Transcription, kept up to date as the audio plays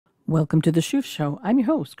Welcome to the Shuv Show. I'm your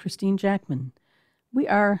host, Christene Jackman. We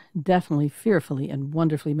are definitely fearfully and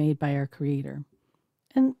wonderfully made by our Creator.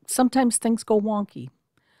 And sometimes things go wonky.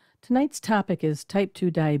 Tonight's topic is type 2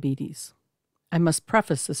 diabetes. I must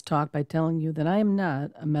preface this talk by telling you that I am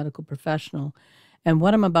not a medical professional, and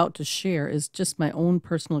what I'm about to share is just my own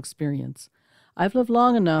personal experience. I've lived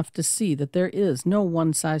long enough to see that there is no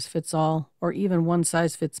one-size-fits-all or even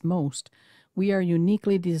one-size-fits-most. We are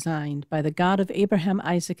uniquely designed by the God of Abraham,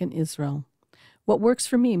 Isaac, and Israel. What works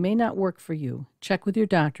for me may not work for you. Check with your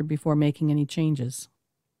doctor before making any changes.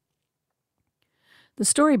 The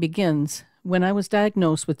story begins when I was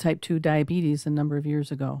diagnosed with type 2 diabetes a number of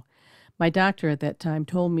years ago. My doctor at that time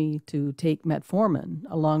told me to take Metformin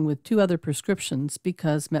along with 2 other prescriptions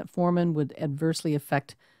because Metformin would adversely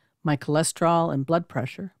affect my cholesterol and blood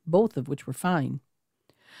pressure, both of which were fine.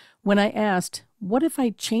 When I asked, what if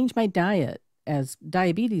I change my diet, as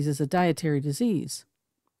diabetes is a dietary disease?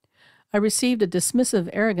 I received a dismissive,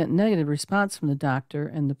 arrogant, negative response from the doctor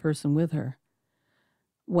and the person with her.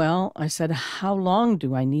 Well, I said, how long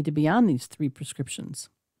do I need to be on these 3 prescriptions?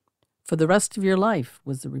 For the rest of your life,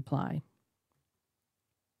 was the reply.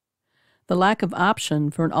 The lack of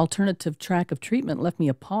option for an alternative track of treatment left me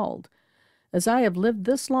appalled. As I have lived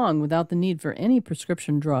this long without the need for any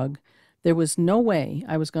prescription drug, there was no way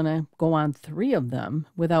I was going to go on 3 of them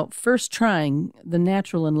without first trying the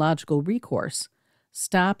natural and logical recourse: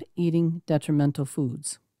 stop eating detrimental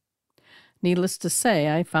foods. Needless to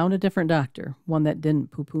say, I found a different doctor, one that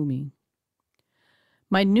didn't poo-poo me.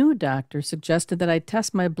 My new doctor suggested that I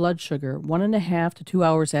test my blood sugar 1.5 to 2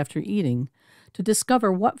 hours after eating to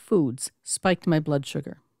discover what foods spiked my blood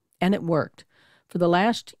sugar. And it worked. For the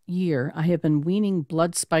last year, I have been weaning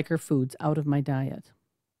blood spiker foods out of my diet.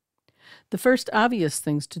 The first obvious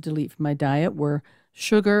things to delete from my diet were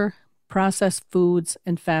sugar, processed foods,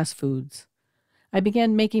 and fast foods. I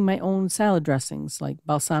began making my own salad dressings, like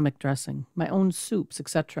balsamic dressing, my own soups,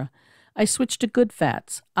 etc. I switched to good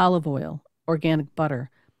fats, olive oil, organic butter,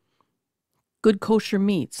 good kosher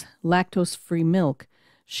meats, lactose-free milk,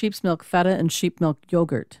 sheep's milk feta, and sheep milk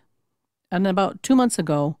yogurt. And about 2 months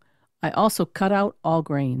ago, I also cut out all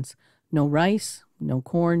grains. No rice, no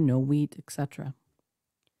corn, no wheat, etc.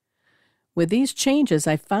 With these changes,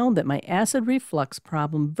 I found that my acid reflux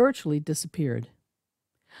problem virtually disappeared.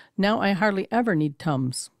 Now I hardly ever need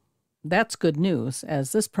Tums. That's good news,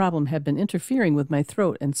 as this problem had been interfering with my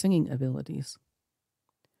throat and singing abilities.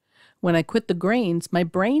 When I quit the grains, my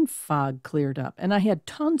brain fog cleared up, and I had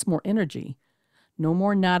tons more energy. No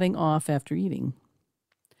more nodding off after eating.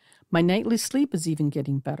 My nightly sleep is even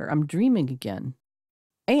getting better. I'm dreaming again.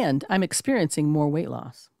 And I'm experiencing more weight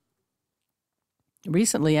loss.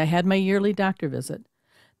 Recently, I had my yearly doctor visit.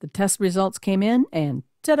 The test results came in, and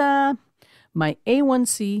ta-da! My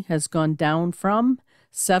A1C has gone down from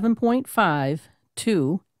 7.5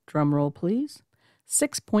 to, drumroll please,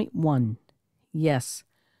 6.1. Yes,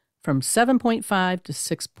 from 7.5 to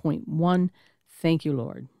 6.1. Thank you,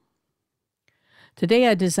 Lord. Today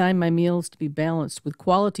I designed my meals to be balanced with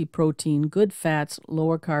quality protein, good fats,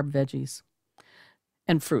 lower carb veggies,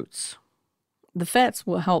 and fruits. The fats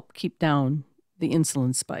will help keep down the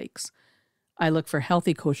insulin spikes. I look for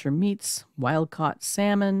healthy kosher meats, wild-caught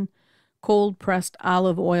salmon, cold-pressed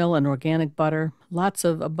olive oil and organic butter, lots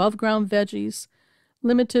of above-ground veggies,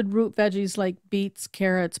 limited root veggies like beets,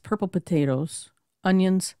 carrots, purple potatoes,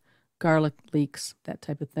 onions, garlic leeks, that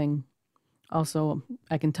type of thing. Also,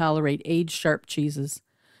 I can tolerate aged sharp cheeses,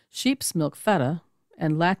 sheep's milk feta,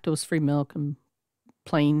 and lactose-free milk and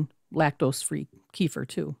plain lactose-free kefir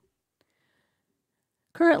too.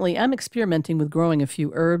 Currently, I'm experimenting with growing a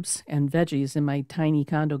few herbs and veggies in my tiny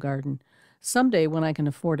condo garden. Someday, when I can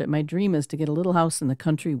afford it, my dream is to get a little house in the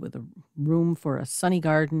country with a room for a sunny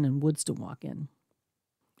garden and woods to walk in.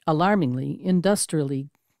 Alarmingly, industrially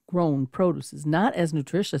grown produce is not as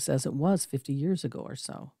nutritious as it was 50 years ago or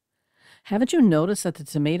so. Haven't you noticed that the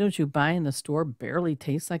tomatoes you buy in the store barely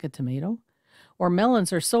taste like a tomato? Or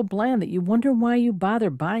melons are so bland that you wonder why you bother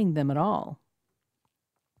buying them at all?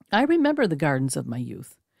 I remember the gardens of my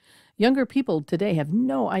youth. Younger people today have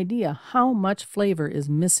no idea how much flavor is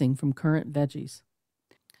missing from current veggies.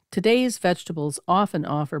 Today's vegetables often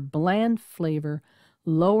offer bland flavor,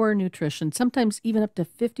 lower nutrition, sometimes even up to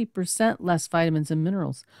 50% less vitamins and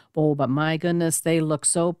minerals. Oh, but my goodness, they look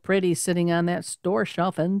so pretty sitting on that store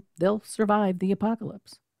shelf, and they'll survive the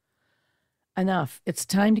apocalypse. Enough. It's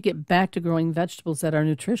time to get back to growing vegetables that are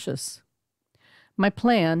nutritious. My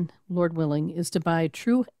plan, Lord willing, is to buy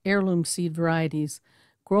true heirloom seed varieties,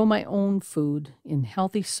 grow my own food in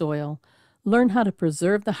healthy soil, learn how to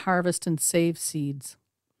preserve the harvest and save seeds.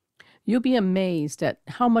 You'll be amazed at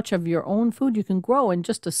how much of your own food you can grow in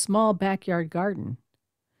just a small backyard garden.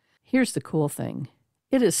 Here's the cool thing.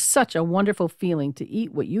 It is such a wonderful feeling to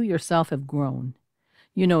eat what you yourself have grown.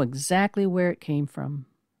 You know exactly where it came from.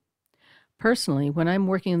 Personally, when I'm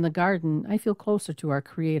working in the garden, I feel closer to our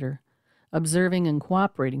Creator, observing and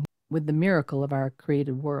cooperating with the miracle of our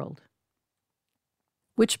created world.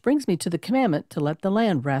 Which brings me to the commandment to let the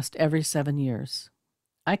land rest every 7 years.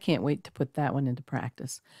 I can't wait to put that one into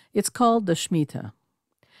practice. It's called the Shmita.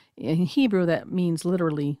 In Hebrew, that means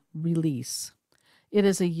literally release. It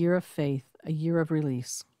is a year of faith, a year of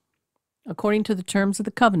release. According to the terms of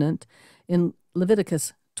the covenant in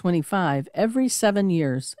Leviticus 25, every 7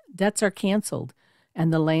 years, debts are canceled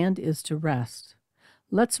and the land is to rest.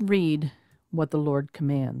 Let's read what the Lord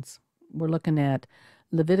commands. We're looking at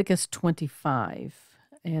Leviticus 25,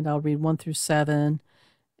 and I'll read 1 through 7,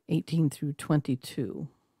 18 through 22.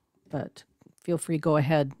 But feel free to go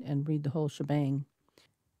ahead and read the whole shebang.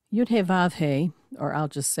 Yud-He-Vav-He, or I'll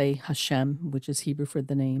just say Hashem, which is Hebrew for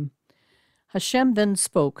the name. Hashem then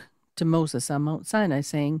spoke to Moses on Mount Sinai,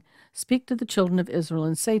 saying, "Speak to the children of Israel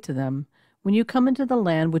and say to them, when you come into the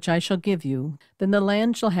land which I shall give you, then the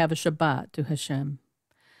land shall have a Shabbat to Hashem.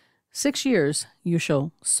 6 years you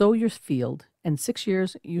shall sow your field, and 6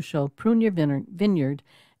 years you shall prune your vineyard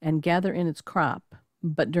and gather in its crop.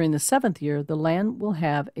 But during the 7th year the land will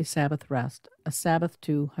have a Sabbath rest, a Sabbath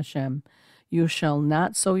to Hashem. You shall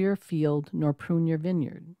not sow your field nor prune your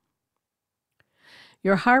vineyard.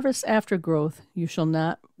 Your harvest after growth you shall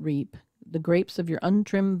not reap. The grapes of your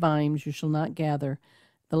untrimmed vines you shall not gather.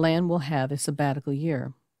 The land will have a sabbatical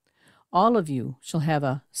year. All of you shall have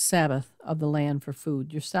a Sabbath of the land for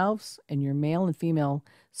food, yourselves and your male and female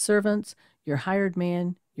servants, your hired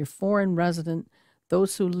man, your foreign resident,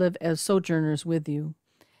 those who live as sojourners with you.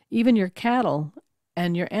 Even your cattle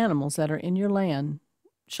and your animals that are in your land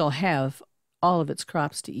shall have all of its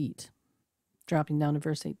crops to eat." Dropping down to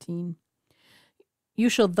verse 18. "You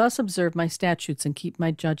shall thus observe my statutes and keep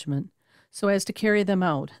my judgment, so as to carry them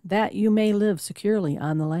out, that you may live securely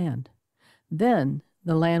on the land. Then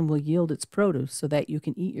the land will yield its produce, so that you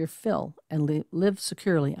can eat your fill and live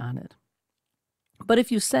securely on it. But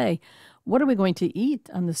if you say, 'What are we going to eat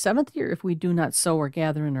on the 7th year if we do not sow or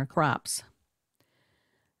gather in our crops?'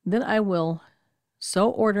 Then I will so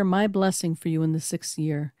order my blessing for you in the 6th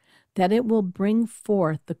year, that it will bring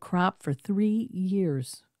forth the crop for 3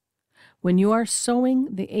 years. When you are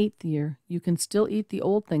sowing the 8th year, you can still eat the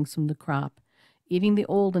old things from the crop, eating the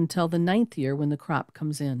old until the 9th year when the crop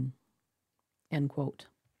comes in." End quote.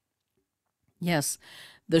 Yes,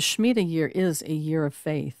 the Shemitah year is a year of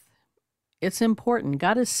faith. It's important.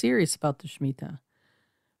 God is serious about the Shemitah.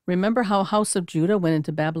 Remember how House of Judah went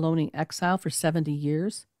into Babylonian exile for 70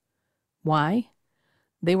 years? Why?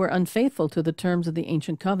 They were unfaithful to the terms of the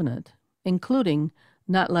ancient covenant, including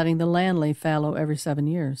not letting the land lay fallow every 7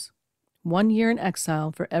 years. 1 year in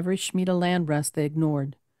exile for every Shemitah land rest they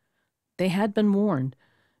ignored. They had been warned.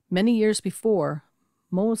 Many years before,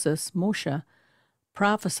 Moshe,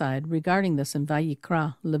 prophesied regarding this in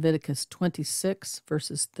Vayikra, Leviticus 26,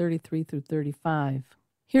 verses 33 through 35.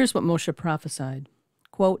 Here's what Moshe prophesied.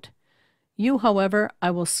 Quote, "You, however,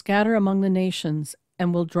 I will scatter among the nations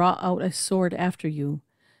and will draw out a sword after you,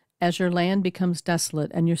 as your land becomes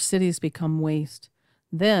desolate and your cities become waste.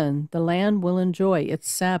 Then the land will enjoy its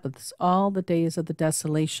Sabbaths all the days of the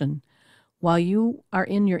desolation, while you are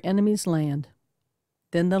in your enemy's land.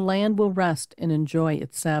 Then the land will rest and enjoy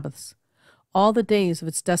its Sabbaths. All the days of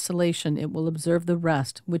its desolation it will observe the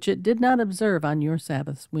rest, which it did not observe on your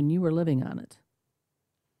Sabbaths when you were living on it."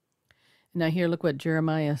 Now here, look what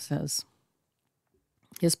Jeremiah says.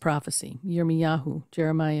 His prophecy, Yirmiyahu,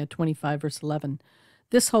 Jeremiah 25, verse 11.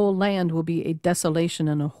 "This whole land will be a desolation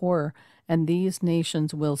and a horror, and these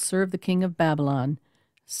nations will serve the king of Babylon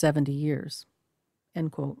 70 years.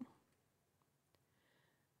 End quote.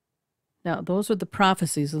 Now, those are the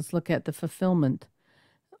prophecies. Let's look at the fulfillment.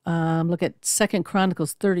 Look at 2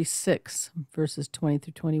 Chronicles 36, verses 20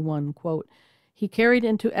 through 21. Quote, "He carried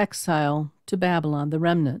into exile to Babylon the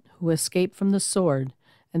remnant who escaped from the sword,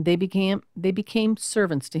 and they became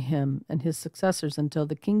servants to him and his successors until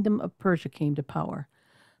the kingdom of Persia came to power.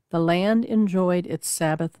 The land enjoyed its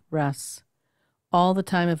Sabbath rests. All the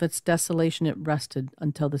time of its desolation it rested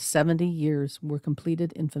until the 70 years were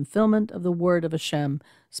completed in fulfillment of the word of Hashem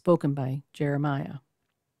spoken by Jeremiah."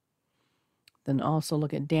 Then also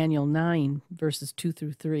look at Daniel 9, verses 2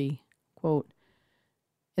 through 3. Quote,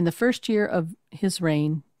 "In the 1st year of his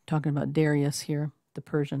reign," talking about Darius here, the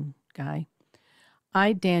Persian guy,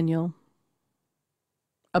 "I, Daniel,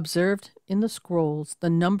 observed in the scrolls the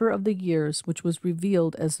number of the years which was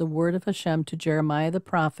revealed as the word of Hashem to Jeremiah the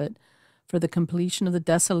prophet for the completion of the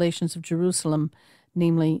desolations of Jerusalem,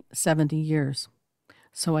 namely 70 years.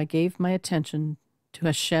 So I gave my attention to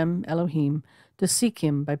Hashem Elohim to seek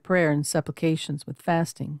him by prayer and supplications with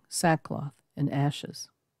fasting, sackcloth, and ashes."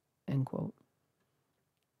 End quote.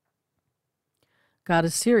 God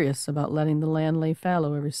is serious about letting the land lay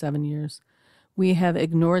fallow every 7 years. We have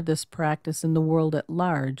ignored this practice in the world at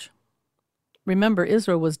large. Remember,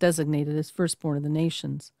 Israel was designated as firstborn of the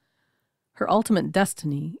nations. Her ultimate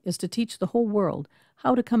destiny is to teach the whole world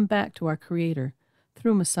how to come back to our Creator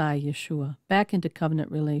through Messiah Yeshua, back into covenant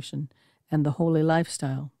relation and the holy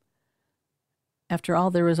lifestyle. After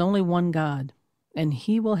all, there is only one God, and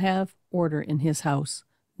he will have order in his house,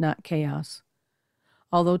 not chaos.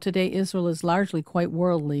 Although today Israel is largely quite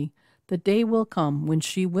worldly, the day will come when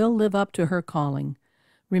she will live up to her calling.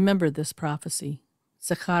 Remember this prophecy.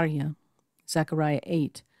 Zechariah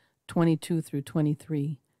 8, 22 through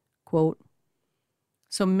 23. Quote,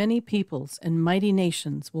 "So many peoples and mighty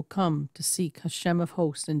nations will come to seek Hashem of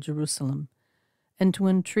hosts in Jerusalem, and to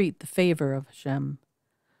entreat the favor of Hashem.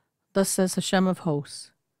 Thus says Hashem of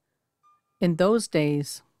hosts, in those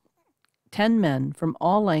days 10 men from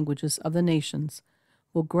all languages of the nations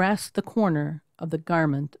will grasp the corner of the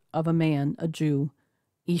garment of a man, a Jew,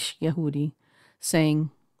 Ish Yehudi,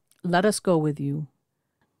 saying, 'Let us go with you,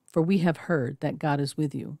 for we have heard that God is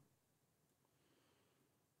with you.'"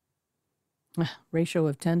 Ratio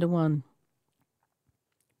of 10 to 1.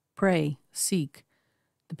 Pray, seek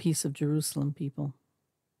the peace of Jerusalem, people.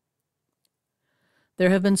 There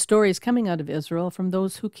have been stories coming out of Israel from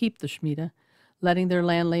those who keep the Shmita, letting their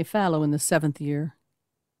land lay fallow in the 7th year,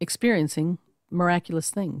 experiencing miraculous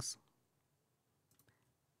things.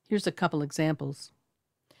 Here's a couple examples.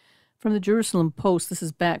 From the Jerusalem Post, this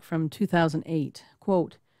is back from 2008.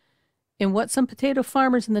 Quote, "In what some potato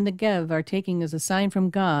farmers in the Negev are taking as a sign from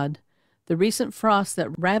God, the recent frost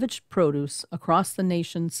that ravaged produce across the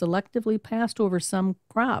nation selectively passed over some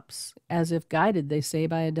crops, as if guided, they say,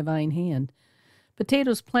 by a divine hand.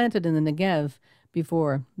 Potatoes planted in the Negev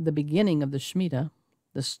before the beginning of the Shmita,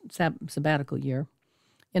 the sabbatical year,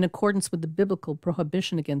 in accordance with the biblical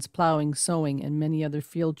prohibition against plowing, sowing, and many other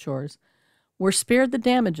field chores, were spared the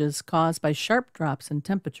damages caused by sharp drops in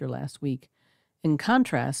temperature last week. In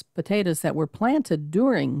contrast, potatoes that were planted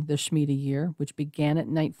during the Shmita year, which began at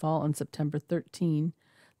nightfall on September 13,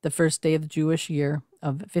 the first day of the Jewish year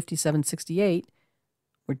of 5768,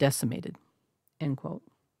 were decimated." End quote.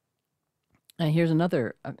 And here's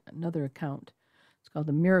another account. It's called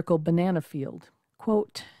the Miracle Banana Field.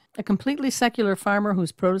 Quote, "A completely secular farmer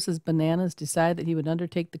whose produce is bananas decided that he would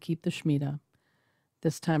undertake to keep the Shmita.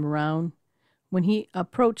 This time around, when he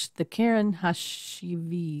approached the Karen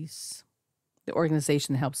Hashivis, the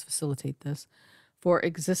organization that helps facilitate this, for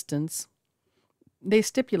existence, they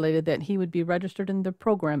stipulated that he would be registered in the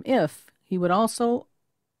program if he would also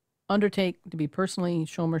undertake to be personally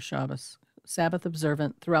Shomer Shabbos, Sabbath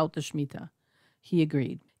observant throughout the Shmita. He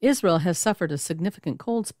agreed. Israel has suffered a significant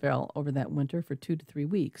cold spell over that winter for 2 to 3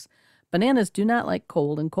 weeks. Bananas do not like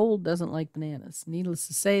cold, and cold doesn't like bananas. Needless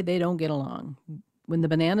to say, they don't get along. When the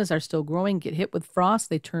bananas are still growing, get hit with frost,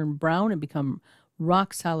 they turn brown and become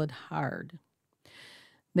rock-solid hard.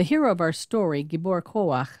 The hero of our story, Gibor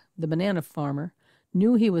Koach, the banana farmer,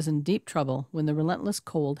 knew he was in deep trouble when the relentless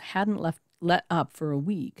cold hadn't let up for a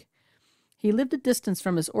week. He lived a distance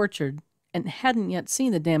from his orchard and hadn't yet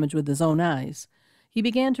seen the damage with his own eyes. He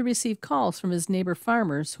began to receive calls from his neighbor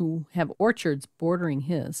farmers who have orchards bordering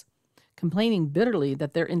his, complaining bitterly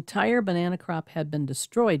that their entire banana crop had been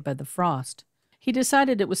destroyed by the frost. He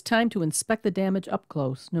decided it was time to inspect the damage up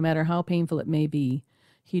close, no matter how painful it may be.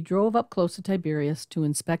 He drove up close to Tiberias to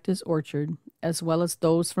inspect his orchard, as well as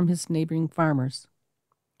those from his neighboring farmers.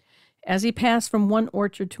 As he passed from one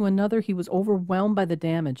orchard to another, he was overwhelmed by the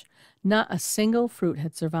damage. Not a single fruit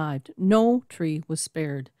had survived. No tree was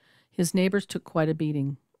spared. His neighbors took quite a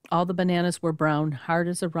beating. All the bananas were brown, hard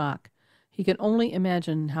as a rock. He could only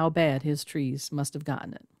imagine how bad his trees must have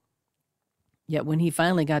gotten it. Yet when he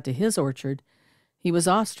finally got to his orchard, he was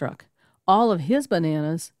awestruck. All of his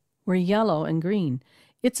bananas were yellow and green.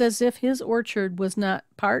 It's as if his orchard was not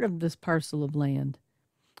part of this parcel of land.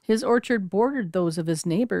 His orchard bordered those of his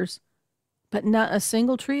neighbors, but not a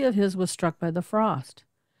single tree of his was struck by the frost.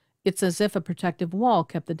 It's as if a protective wall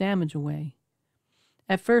kept the damage away.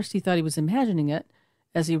 At first he thought he was imagining it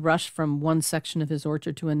as he rushed from one section of his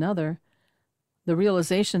orchard to another. The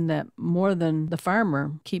realization that more than the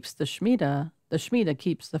farmer keeps the Shmita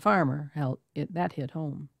keeps the farmer, that hit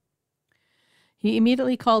home. He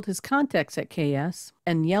immediately called his contacts at KS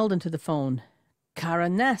and yelled into the phone,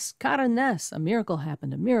 Karanes, a miracle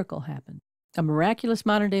happened, a miracle happened. A miraculous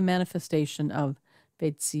modern-day manifestation of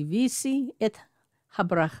Vetsivisi et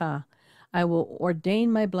Habracha. I will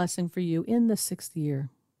ordain my blessing for you in the 6th year.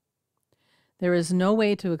 There is no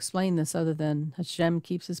way to explain this other than Hashem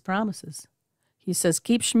keeps his promises. He says,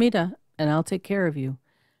 keep Shmita, and I'll take care of you.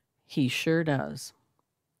 He sure does.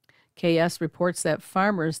 KS reports that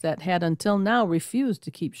farmers that had until now refused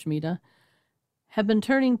to keep Shmita have been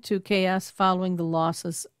turning to KS following the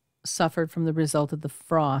losses suffered from the result of the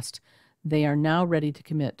frost. They are now ready to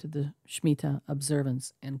commit to the Shmita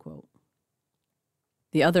observance, end quote.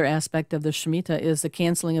 The other aspect of the Shmita is the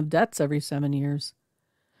canceling of debts every 7 years.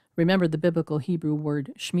 Remember, the biblical Hebrew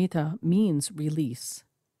word Shmita means release.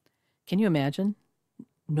 Can you imagine?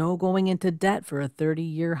 No going into debt for a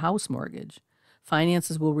 30-year house mortgage.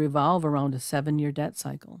 Finances will revolve around a 7-year debt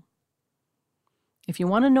cycle. If you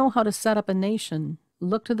want to know how to set up a nation,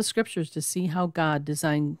 look to the scriptures to see how God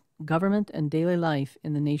designed government and daily life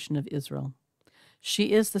in the nation of Israel.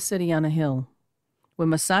 She is the city on a hill. When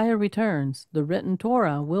Messiah returns, the written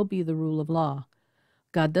Torah will be the rule of law.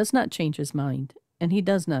 God does not change his mind, and he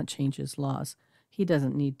does not change his laws. He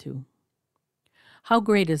doesn't need to. How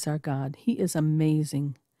great is our God? He is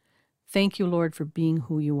amazing. Thank you, Lord, for being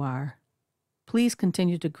who you are. Please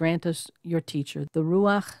continue to grant us your teacher, the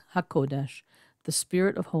Ruach HaKodesh, the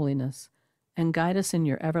Spirit of holiness, and guide us in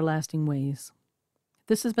your everlasting ways.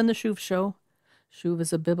 This has been the Shuv Show. Shuv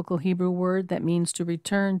is a biblical Hebrew word that means to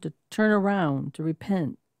return, to turn around, to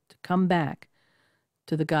repent, to come back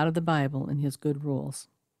to the God of the Bible and his good rules.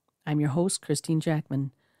 I'm your host, Christene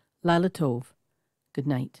Jackman. Laila Tov. Good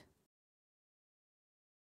night.